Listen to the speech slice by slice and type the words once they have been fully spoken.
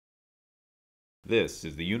This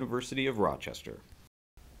is the University of Rochester.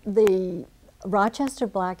 The Rochester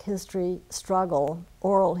Black History Struggle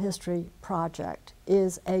Oral History Project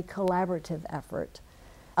is a collaborative effort,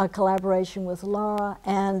 a collaboration with Laura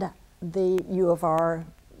and the U of R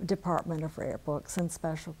Department of Rare Books and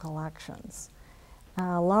Special Collections.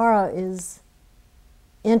 Laura is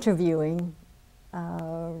interviewing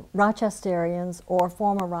Rochesterians or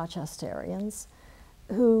former Rochesterians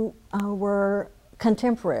who were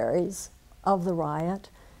contemporaries of the riot,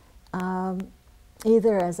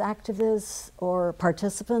 either as activists or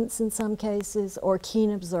participants in some cases, or keen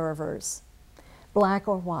observers, black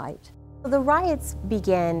or white. The riots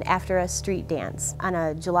began after a street dance on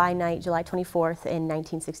a July night, July 24th in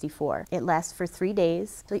 1964. It lasts for 3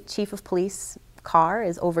 days. The chief of police car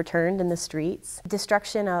is overturned in the streets.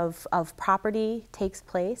 Destruction of property takes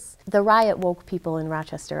place. The riot woke people in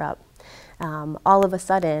Rochester up. All of a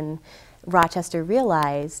sudden, Rochester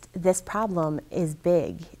realized this problem is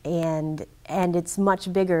big, and it's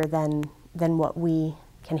much bigger than what we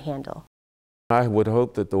can handle. I would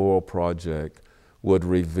hope that the oral project would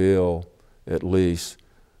reveal at least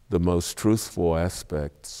the most truthful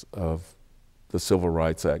aspects of the civil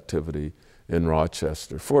rights activity in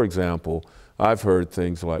Rochester. For example, I've heard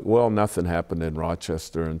things like, well, nothing happened in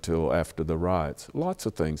Rochester until after the riots. Lots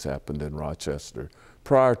of things happened in Rochester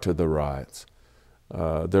prior to the riots.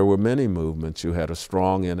 There were many movements. You had a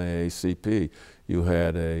strong NAACP.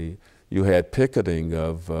 You had picketing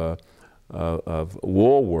of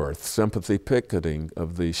Woolworth, sympathy picketing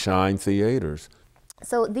of the Shine theaters.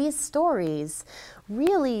 So these stories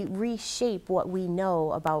really reshape what we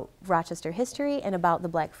know about Rochester history and about the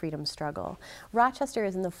Black freedom struggle. Rochester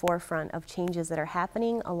is in the forefront of changes that are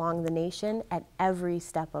happening along the nation at every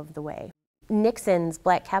step of the way. Nixon's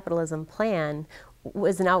Black capitalism plan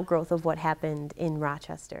was an outgrowth of what happened in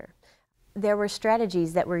Rochester. There were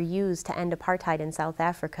strategies that were used to end apartheid in South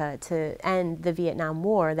Africa, to end the Vietnam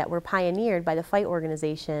War, that were pioneered by the Fight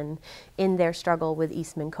Organization in their struggle with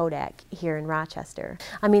Eastman Kodak here in Rochester.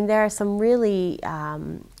 I mean, there are some really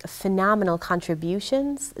phenomenal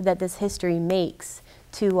contributions that this history makes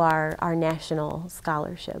to our national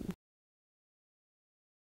scholarship.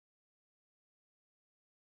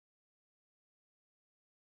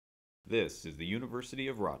 This is the University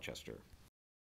of Rochester.